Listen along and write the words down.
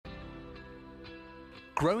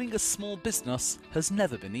Growing a small business has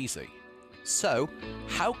never been easy. So,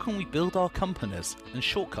 how can we build our companies and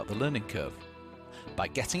shortcut the learning curve? By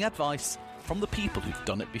getting advice from the people who've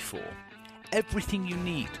done it before. Everything you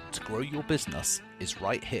need to grow your business is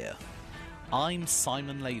right here. I'm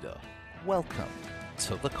Simon Lader. Welcome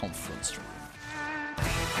to the conference room.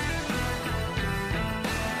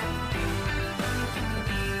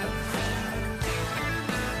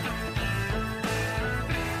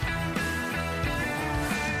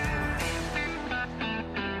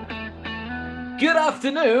 Good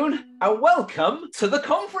afternoon and welcome to the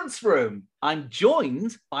conference room. I'm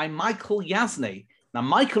joined by Michael Yasny. Now,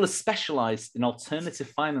 Michael has specialized in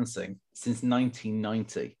alternative financing since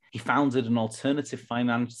 1990. He founded an alternative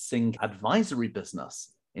financing advisory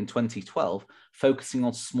business in 2012, focusing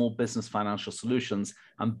on small business financial solutions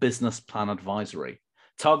and business plan advisory,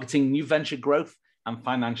 targeting new venture growth and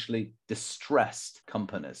financially distressed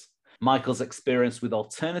companies. Michael's experience with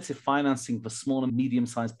alternative financing for small and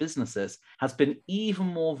medium-sized businesses has been even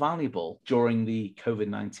more valuable during the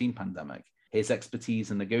COVID-19 pandemic. His expertise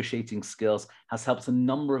and negotiating skills has helped a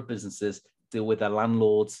number of businesses deal with their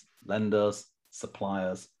landlords, lenders,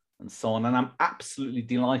 suppliers, and so on. And I'm absolutely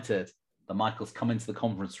delighted that Michael's come into the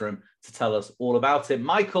conference room to tell us all about it.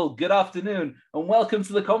 Michael, good afternoon and welcome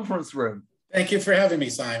to the conference room. Thank you for having me,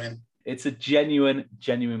 Simon. It's a genuine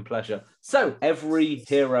pleasure. So every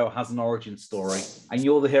hero has an origin story, and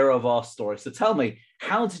you're the hero of our story. So tell me,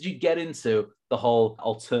 how did you get into the whole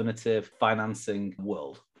alternative financing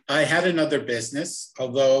world? I had another business,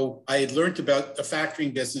 although I had learned about the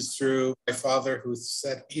factoring business through my father, who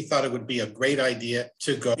said he thought it would be a great idea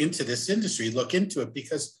to go into this industry, look into it,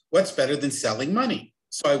 because what's better than selling money?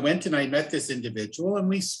 So I went and I met this individual, and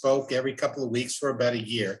we spoke every couple of weeks for about a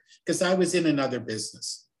year because I was in another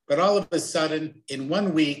business. But all of a sudden, in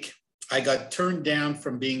 1 week, I got turned down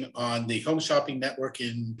from being on the home shopping network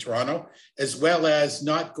in Toronto, as well as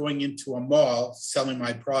not going into a mall selling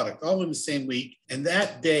my product, all in the same week. And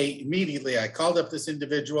that day, immediately, I called up this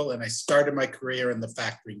individual and I started my career in the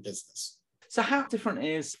factoring business. So how different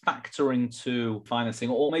is factoring to financing,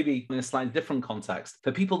 or maybe in a slightly different context,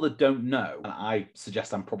 for people that don't know, and I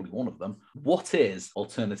suggest I'm probably one of them, what is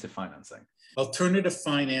alternative financing? Alternative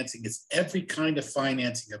financing is every kind of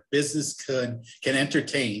financing a business can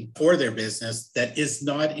entertain for their business that is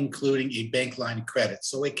not including a bank line of credit.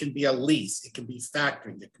 So it can be a lease, it can be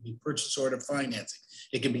factoring, it can be purchase order financing,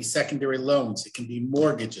 it can be secondary loans, it can be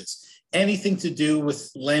mortgages, anything to do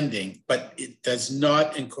with lending, but it does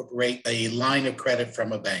not incorporate a line of credit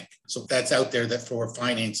from a bank. So that's out there that for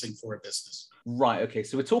financing for a business. Right. Okay.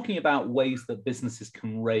 So we're talking about ways that businesses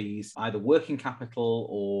can raise either working capital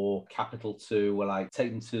or capital to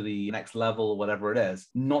take them to the next level or whatever it is,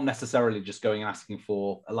 not necessarily just going and asking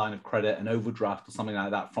for a line of credit, an overdraft or something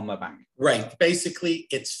like that from their bank. Right. Basically,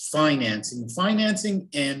 it's financing. Financing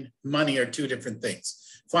and money are two different things.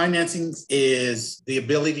 Financing is the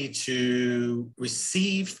ability to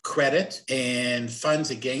receive credit and funds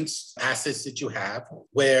against assets that you have,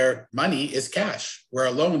 where money is cash, where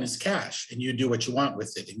a loan is cash, and you do what you want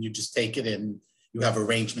with it, and you just take it and you have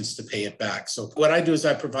arrangements to pay it back. So what I do is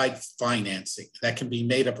I provide financing that can be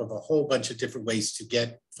made up of a whole bunch of different ways to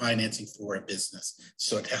get financing for a business,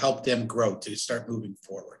 so to help them grow, to start moving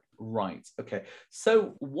forward. Right. Okay.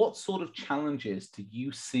 So what sort of challenges do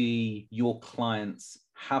you see your clients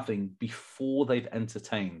having before they've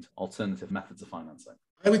entertained alternative methods of financing?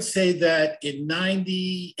 I would say that in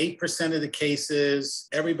 98% of the cases,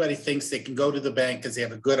 everybody thinks they can go to the bank because they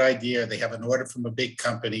have a good idea, they have an order from a big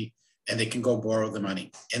company, and they can go borrow the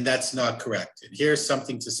money. And that's not correct. And here's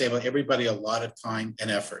something to say about everybody a lot of time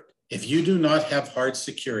and effort. If you do not have hard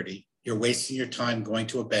security, you're wasting your time going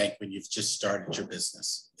to a bank when you've just started your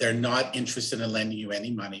business. They're not interested in lending you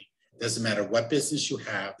any money. Doesn't matter what business you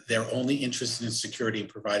have, they're only interested in security and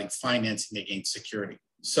providing financing against security.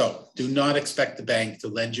 So do not expect the bank to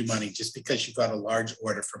lend you money just because you got a large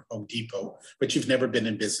order from Home Depot, but you've never been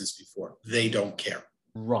in business before. They don't care.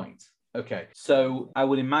 Right. Okay. So I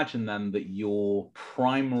would imagine then that your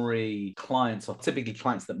primary clients are typically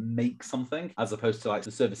clients that make something as opposed to like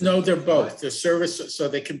the service. No, they're both. They're service. So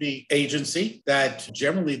they can be agency that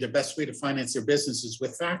generally the best way to finance their business is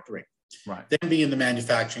with factoring. Right. Then be in the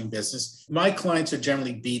manufacturing business. My clients are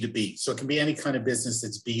generally B2B. So it can be any kind of business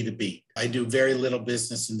that's B2B. I do very little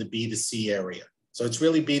business in the B2C area. So it's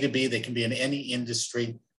really B2B. They can be in any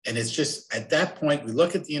industry. And it's just at that point, we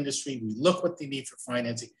look at the industry, we look what they need for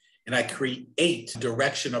financing, and I create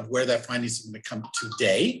direction of where that financing will come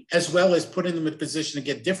today, as well as putting them in a position to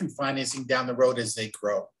get different financing down the road as they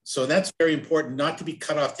grow. So that's very important, not to be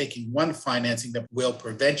cut off taking one financing that will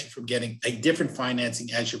prevent you from getting a different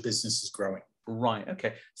financing as your business is growing. Right.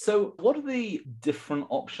 Okay. So what are the different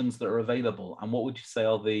options that are available, and what would you say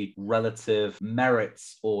are the relative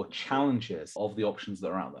merits or challenges of the options that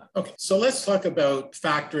are out there? Okay, so let's talk about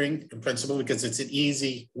factoring in principle, because it's an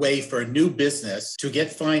easy way for a new business to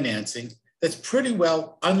get financing that's pretty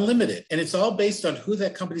well unlimited. And it's all based on who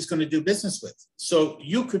that company is going to do business with. So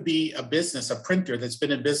you could be a business, a printer that's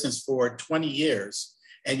been in business for 20 years,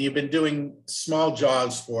 and you've been doing small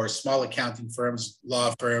jobs for small accounting firms,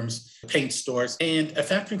 law firms, paint stores, and a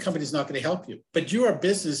factoring company is not going to help you. But you're a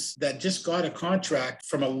business that just got a contract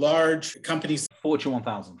from a large company. Fortune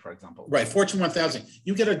 1000, for example. Right, Fortune 1000.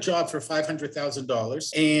 You get a job for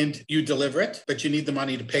 $500,000 and you deliver it, but you need the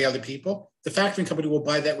money to pay other people. The factoring company will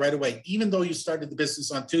buy that right away, even though you started the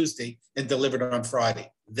business on Tuesday and delivered it on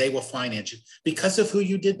Friday. They will finance you because of who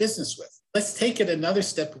you did business with. Let's take it another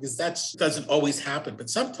step, because that doesn't always happen, but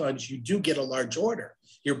sometimes you do get a large order.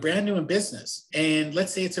 You're brand new in business, and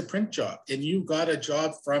let's say it's a print job, and you got a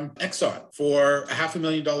job from Exxon for a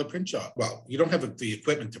 $500,000 print job. Well, you don't have the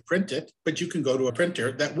equipment to print it, but you can go to a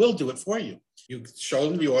printer that will do it for you. You show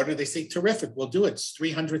them the order, they say, terrific, we'll do it. It's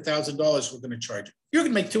 $300,000 we're going to charge you. You're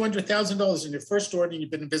going to make $200,000 in your first order, and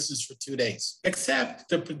you've been in business for 2 days. Except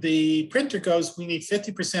the printer goes, we need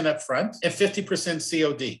 50% up front and 50%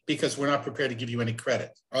 COD, because we're not prepared to give you any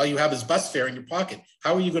credit. All you have is bus fare in your pocket.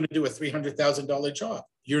 How are you going to do a $300,000 job?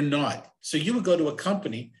 You're not. So you would go to a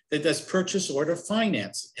company that does purchase order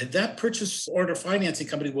financing, and that purchase order financing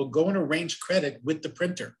company will go and arrange credit with the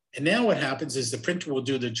printer. And now what happens is the printer will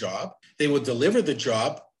do the job. They will deliver the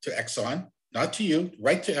job to Exxon, not to you,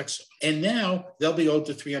 right to Exxon. And now they'll be owed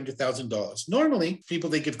to $300,000. Normally, people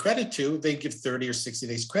they give credit to, they give 30 or 60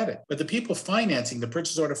 days credit. But the people financing, the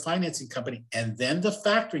purchase order financing company, and then the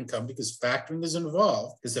factoring company, because factoring is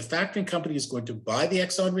involved, because the factoring company is going to buy the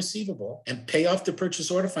Exxon receivable and pay off the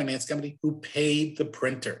purchase order finance company who paid the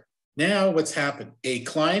printer. Now what's happened? A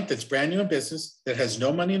client that's brand new in business, that has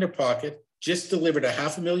no money in their pocket, just delivered a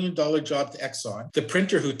 $500,000 job to Exxon. The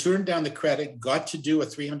printer who turned down the credit got to do a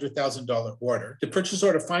 $300,000 order. The purchase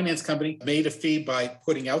order finance company made a fee by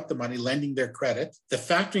putting out the money, lending their credit. The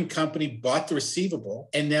factoring company bought the receivable,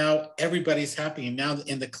 and now everybody's happy. And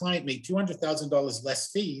the client made $200,000 less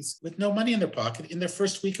fees with no money in their pocket in their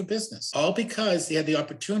first week of business, all because they had the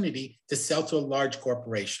opportunity to sell to a large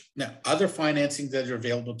corporation. Now, other financing that are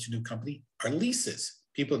available to new company are leases.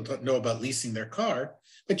 People don't know about leasing their car,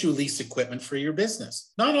 but you lease equipment for your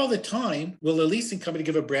business. Not all the time will a leasing company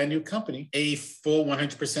give a brand new company a full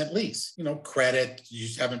 100% lease. Credit, you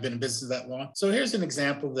just haven't been in business that long. So here's an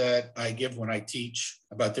example that I give when I teach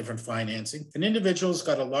about different financing. An individual's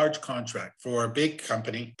got a large contract for a big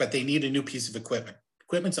company, but they need a new piece of equipment.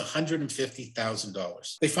 Equipment's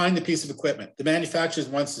 $150,000. They find the piece of equipment. The manufacturer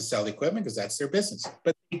wants to sell the equipment because that's their business,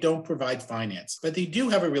 but they don't provide finance. But they do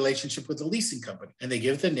have a relationship with the leasing company, and they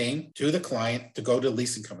give the name to the client to go to the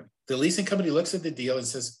leasing company. The leasing company looks at the deal and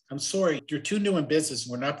says, I'm sorry, you're too new in business,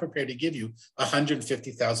 and we're not prepared to give you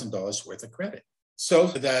 $150,000 worth of credit. So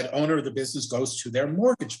that owner of the business goes to their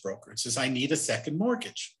mortgage broker and says, I need a second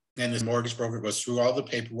mortgage. And the mortgage broker goes through all the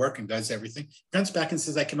paperwork and does everything, comes back and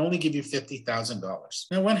says, I can only give you $50,000.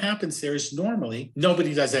 Now, what happens there is normally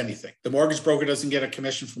nobody does anything. The mortgage broker doesn't get a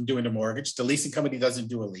commission from doing the mortgage. The leasing company doesn't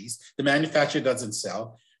do a lease. The manufacturer doesn't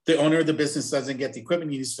sell. The owner of the business doesn't get the equipment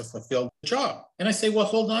he needs to fulfill the job. And I say, well,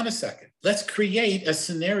 hold on a second. Let's create a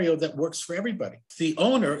scenario that works for everybody. The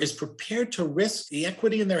owner is prepared to risk the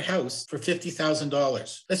equity in their house for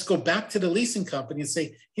 $50,000. Let's go back to the leasing company and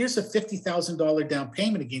say, here's a $50,000 down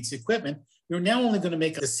payment against the equipment. You're now only going to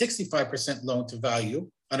make a 65% loan to value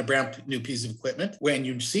on a brand new piece of equipment. When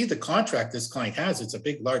you see the contract this client has, it's a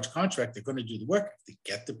big, large contract. They're going to do the work to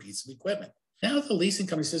get the piece of equipment. Now the leasing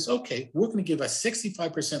company says, okay, we're going to give a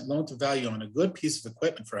 65% loan to value on a good piece of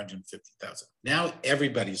equipment for $150,000. Now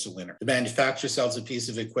everybody's a winner. The manufacturer sells a piece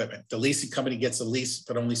of equipment. The leasing company gets a lease,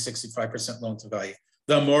 but only 65% loan to value.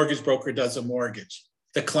 The mortgage broker does a mortgage.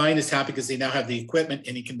 The client is happy because they now have the equipment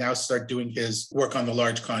and he can now start doing his work on the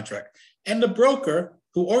large contract. And the broker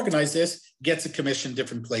who organized this gets a commission in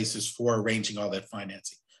different places for arranging all that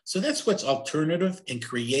financing. So that's what alternative and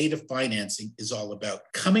creative financing is all about.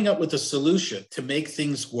 Coming up with a solution to make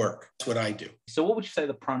things work. That's what I do. So what would you say are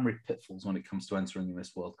the primary pitfalls when it comes to entering in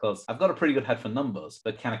this world? Because I've got a pretty good head for numbers,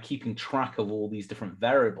 but kind of keeping track of all these different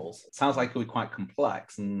variables, it sounds like it would be quite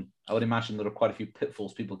complex. And I would imagine there are quite a few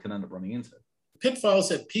pitfalls people can end up running into. Pitfalls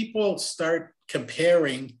that people start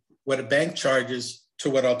comparing what a bank charges to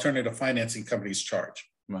what alternative financing companies charge.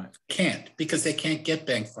 Right. Can't, because they can't get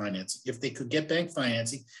bank financing. If they could get bank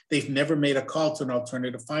financing, they've never made a call to an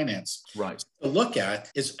alternative finance. Right. To look at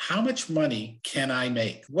is, how much money can I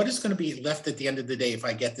make? What is going to be left at the end of the day if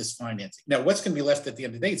I get this financing? Now, what's going to be left at the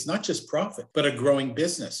end of the day? It's not just profit, but a growing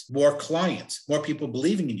business, more clients, more people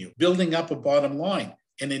believing in you, building up a bottom line.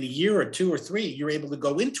 And in a year or 2 or 3, you're able to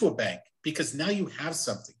go into a bank because now you have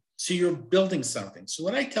something. So you're building something. So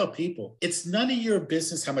what I tell people, it's none of your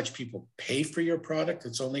business how much people pay for your product.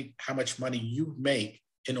 It's only how much money you make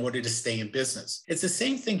in order to stay in business. It's the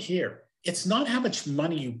same thing here. It's not how much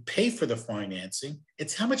money you pay for the financing.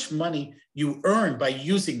 It's how much money you earn by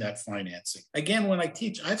using that financing. Again, when I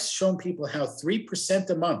teach, I've shown people how 3%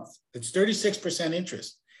 a month, it's 36%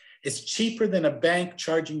 interest. It's cheaper than a bank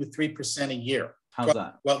charging you 3% a year. How's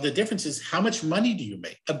that? Well, the difference is, how much money do you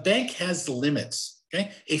make? A bank has limits.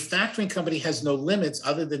 Okay. A factoring company has no limits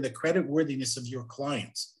other than the credit worthiness of your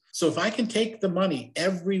clients. So if I can take the money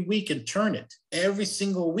every week and turn it every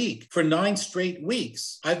single week for 9 straight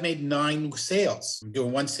weeks, I've made 9 sales. I'm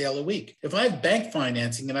doing 1 sale a week. If I have bank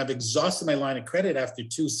financing and I've exhausted my line of credit after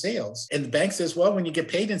 2 sales, and the bank says, well, when you get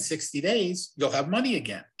paid in 60 days, you'll have money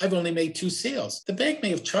again. I've only made 2 sales. The bank may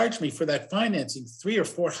have charged me for that financing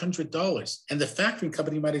 $300 or $400, and the factoring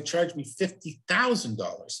company might have charged me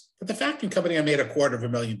 $50,000. But the factoring company, I made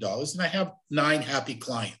 $250,000, and I have 9 happy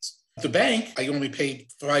clients. The bank, I only paid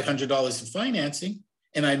 $500 in financing,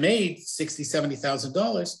 and I made $60,000,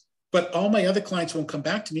 $70,000, but all my other clients won't come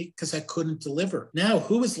back to me because I couldn't deliver. Now,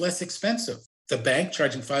 who is less expensive? The bank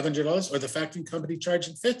charging $500 or the factoring company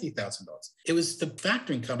charging $50,000? It was the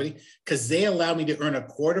factoring company, because they allowed me to earn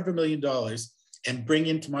 $250,000 and bring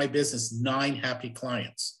into my business 9 happy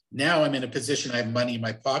clients. Now I'm in a position, I have money in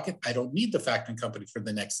my pocket. I don't need the factoring company for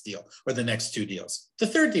the next deal or the next 2 deals. The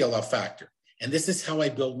third deal I'll factor. And this is how I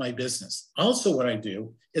build my business. Also, what I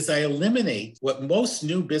do is I eliminate what most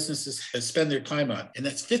new businesses spend their time on. And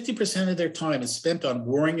that's 50% of their time is spent on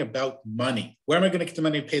worrying about money. Where am I going to get the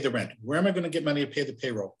money to pay the rent? Where am I going to get money to pay the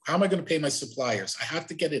payroll? How am I going to pay my suppliers? I have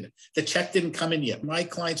to get it. The check didn't come in yet. My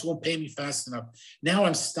clients won't pay me fast enough. Now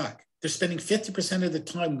I'm stuck. They're spending 50% of the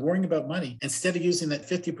time worrying about money instead of using that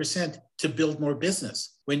 50% to build more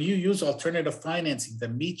business. When you use alternative financing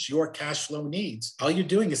that meets your cash flow needs, all you're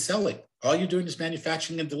doing is selling. All you're doing is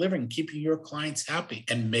manufacturing and delivering, keeping your clients happy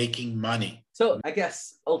and making money. So I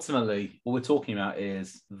guess ultimately what we're talking about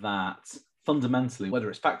is that fundamentally, whether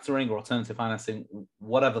it's factoring or alternative financing,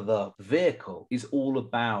 whatever the vehicle, is all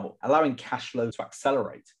about allowing cash flow to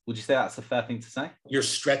accelerate. Would you say that's a fair thing to say? You're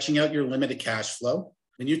stretching out your limited cash flow.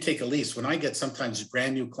 When you take a lease, when I get sometimes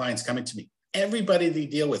brand new clients coming to me, everybody they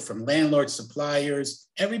deal with, from landlords, suppliers,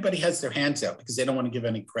 everybody has their hands out because they don't want to give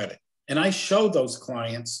any credit. And I show those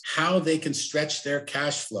clients how they can stretch their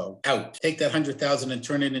cash flow out. Take that $100,000 and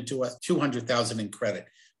turn it into a $200,000 in credit,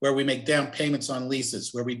 where we make down payments on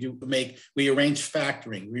leases, where we arrange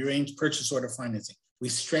factoring, we arrange purchase order financing. We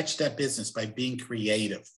stretch that business by being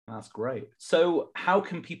creative. That's great. So how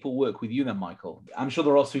can people work with you then, Michael? I'm sure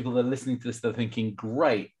there are also people that are listening to this that are thinking,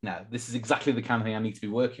 great, now this is exactly the kind of thing I need to be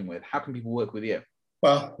working with. How can people work with you?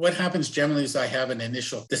 Well, what happens generally is I have an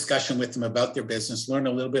initial discussion with them about their business, learn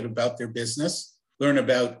a little bit about their business, learn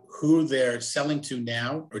about who they're selling to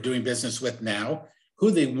now or doing business with now, who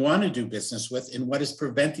they want to do business with, and what is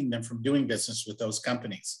preventing them from doing business with those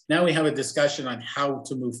companies. Now we have a discussion on how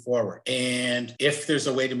to move forward. And if there's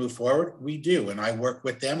a way to move forward, we do. And I work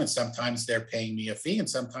with them, and sometimes they're paying me a fee, and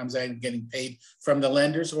sometimes I'm getting paid from the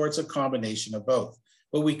lenders, or it's a combination of both.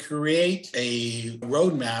 But we create a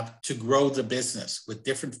roadmap to grow the business with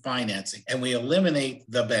different financing, and we eliminate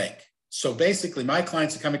the bank. So basically, my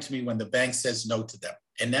clients are coming to me when the bank says no to them.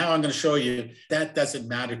 And now I'm going to show you that doesn't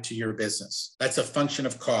matter to your business. That's a function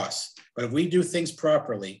of cost. But if we do things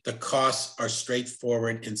properly, the costs are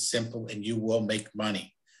straightforward and simple, and you will make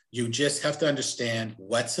money. You just have to understand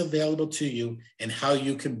what's available to you and how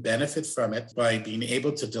you can benefit from it by being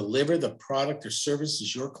able to deliver the product or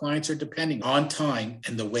services your clients are depending on time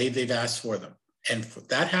and the way they've asked for them. And if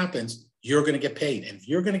that happens, you're going to get paid. And if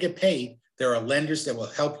you're going to get paid, there are lenders that will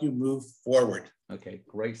help you move forward. Okay,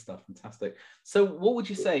 great stuff. Fantastic. So what would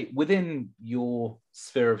you say within your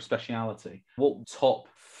sphere of speciality, what top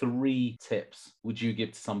 3 tips would you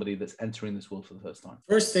give to somebody that's entering this world for the first time?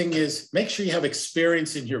 First thing is, make sure you have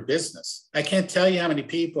experience in your business. I can't tell you how many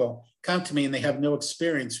people come to me and they have no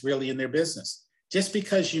experience really in their business. Just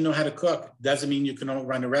because you know how to cook doesn't mean you can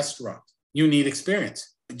run a restaurant. You need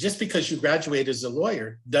experience. Just because you graduate as a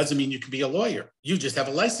lawyer doesn't mean you can be a lawyer. You just have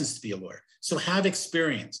a license to be a lawyer. So have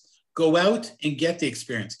experience. Go out and get the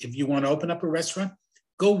experience. If you want to open up a restaurant,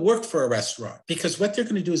 go work for a restaurant, because what they're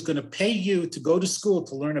going to do is going to pay you to go to school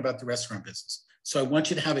to learn about the restaurant business. So I want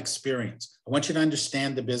you to have experience. I want you to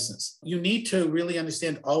understand the business. You need to really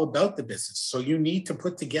understand all about the business. So you need to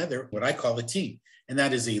put together what I call a team. And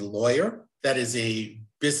that is a lawyer, that is a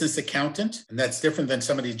business accountant, and that's different than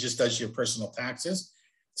somebody who just does your personal taxes.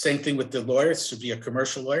 Same thing with the lawyer, it should be a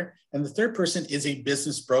commercial lawyer. And the third person is a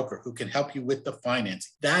business broker who can help you with the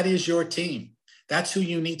financing. That is your team. That's who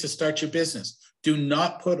you need to start your business. Do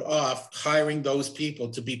not put off hiring those people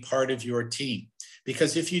to be part of your team.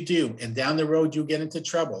 Because if you do, and down the road you get into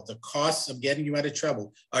trouble, the costs of getting you out of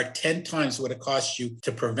trouble are 10 times what it costs you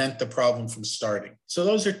to prevent the problem from starting. So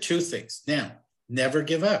those are two things. Now, never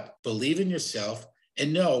give up. Believe in yourself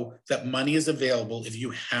and know that money is available if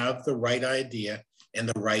you have the right idea and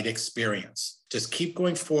the right experience. Just keep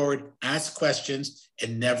going forward, ask questions,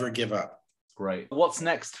 and never give up. Great. What's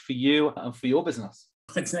next for you and for your business?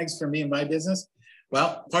 What's next for me and my business?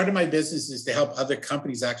 Well, part of my business is to help other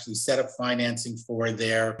companies actually set up financing for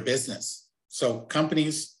their business. So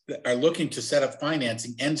companies that are looking to set up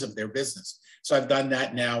financing ends of their business. So I've done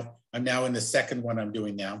that now. I'm now in the second one I'm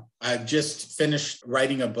doing now. I've just finished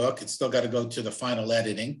writing a book. It's still got to go to the final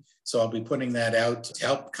editing. So I'll be putting that out to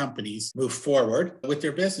help companies move forward with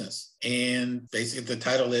their business. And basically the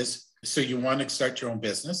title is, so you want to start your own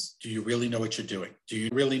business? Do you really know what you're doing? Do you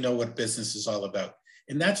really know what business is all about?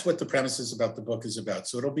 And that's what the premises about the book is about.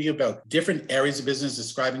 So it'll be about different areas of business,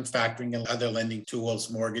 describing factoring and other lending tools,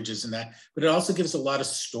 mortgages and that. But it also gives a lot of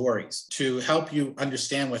stories to help you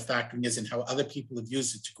understand what factoring is and how other people have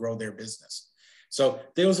used it to grow their business. So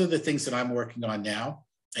those are the things that I'm working on now.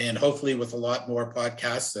 And hopefully with a lot more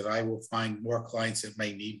podcasts that I will find more clients that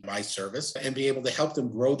may need my service and be able to help them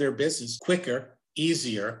grow their business quicker,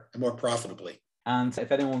 easier, and more profitably. And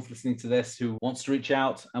if anyone's listening to this who wants to reach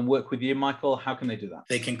out and work with you, Michael, how can they do that?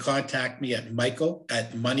 They can contact me at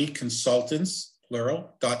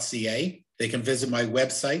michael@moneyconsultants.ca. They can visit my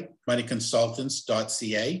website,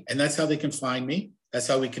 moneyconsultants.ca, and that's how they can find me. That's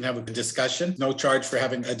how we can have a discussion. No charge for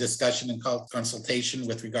having a discussion and consultation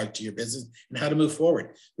with regard to your business and how to move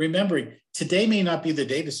forward. Remembering, today may not be the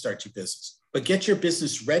day to start your business, but get your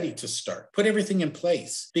business ready to start. Put everything in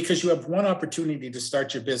place because you have one opportunity to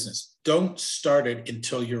start your business. Don't start it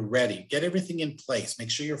until you're ready. Get everything in place. Make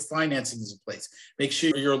sure your financing is in place. Make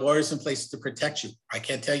sure your lawyer's in place to protect you. I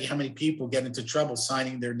can't tell you how many people get into trouble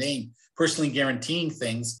signing their name, personally guaranteeing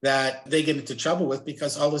things that they get into trouble with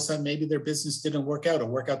because all of a sudden maybe their business didn't work out or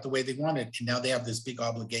work out the way they wanted. And now they have this big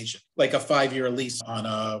obligation, like a 5-year lease on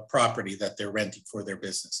a property that they're renting for their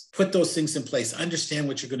business. Put those things in place. Understand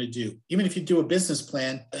what you're going to do. Even if you do a business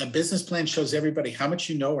plan shows everybody how much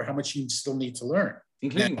you know or how much you still need to learn.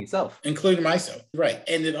 Including yourself. Including myself, right.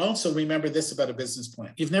 And then also remember this about a business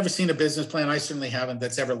plan. You've never seen a business plan, I certainly haven't,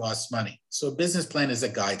 that's ever lost money. So a business plan is a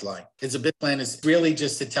guideline. A business plan is really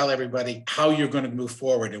just to tell everybody how you're going to move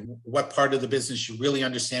forward and what part of the business you really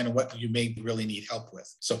understand and what you may really need help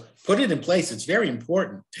with. So put it in place. It's very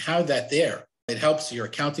important to have that there. It helps. Your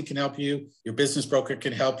accountant can help you. Your business broker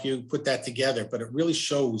can help you put that together. But it really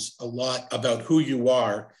shows a lot about who you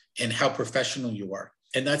are and how professional you are.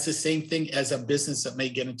 And that's the same thing as a business that may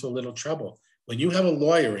get into a little trouble. When you have a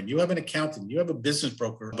lawyer and you have an accountant, you have a business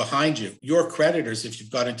broker behind you, your creditors, if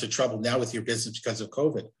you've got into trouble now with your business because of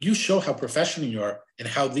COVID, you show how professional you are and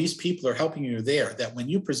how these people are helping you there, that when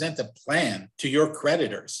you present a plan to your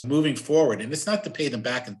creditors moving forward, and it's not to pay them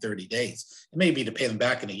back in 30 days, it may be to pay them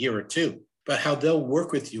back in a year or two, but how they'll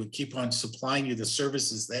work with you and keep on supplying you the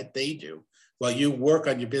services that they do while you work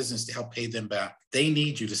on your business to help pay them back. They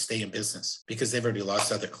need you to stay in business because they've already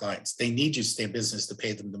lost other clients. They need you to stay in business to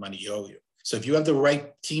pay them the money you owe you. So if you have the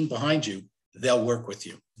right team behind you, they'll work with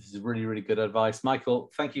you. This is really, really good advice.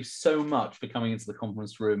 Michael, thank you so much for coming into the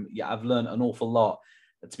conference room. Yeah, I've learned an awful lot.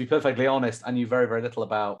 To be perfectly honest, I knew very, very little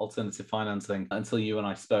about alternative financing until you and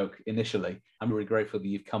I spoke initially. I'm really grateful that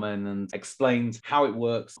you've come in and explained how it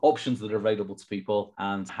works, options that are available to people,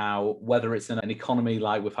 and how, whether it's in an economy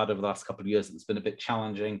like we've had over the last couple of years that's been a bit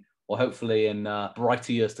challenging, or hopefully in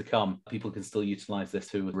brighter years to come, people can still utilize this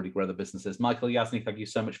to really grow their businesses. Michael, Yasny, thank you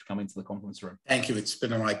so much for coming to the conference room. Thank you. It's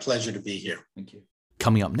been my pleasure to be here. Thank you.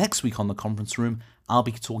 Coming up next week on the conference room, I'll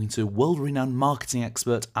be talking to world-renowned marketing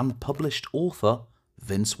expert and published author,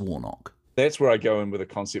 Vince Warnock. That's where I go in with a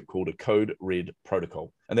concept called a code red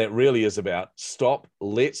protocol. And that really is about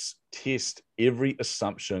let's test every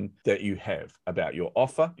assumption that you have about your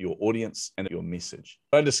offer, your audience, and your message.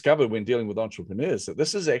 I discovered when dealing with entrepreneurs that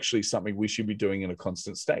this is actually something we should be doing in a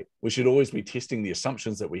constant state. We should always be testing the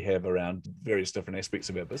assumptions that we have around various different aspects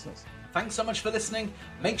of our business. Thanks so much for listening.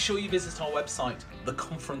 Make sure you visit our website,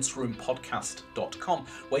 theconferenceroompodcast.com,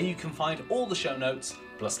 where you can find all the show notes,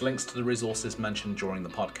 plus links to the resources mentioned during the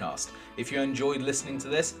podcast. If you enjoyed listening to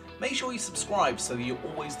this, make sure you subscribe so that you're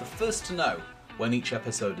always the first to know when each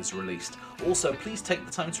episode is released. Also, please take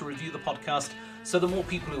the time to review the podcast so that more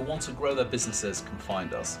people who want to grow their businesses can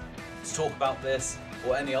find us. To talk about this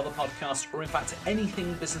or any other podcast, or in fact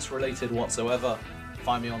anything business related whatsoever,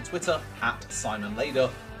 find me on Twitter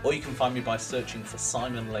 @SimonLader, or you can find me by searching for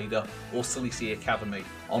Simon Lader or Salisi Academy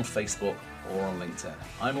on Facebook or on LinkedIn.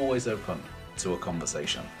 I'm always open to a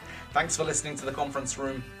conversation. Thanks for listening to The Conference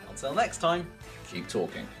Room. Until next time, keep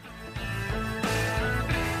talking.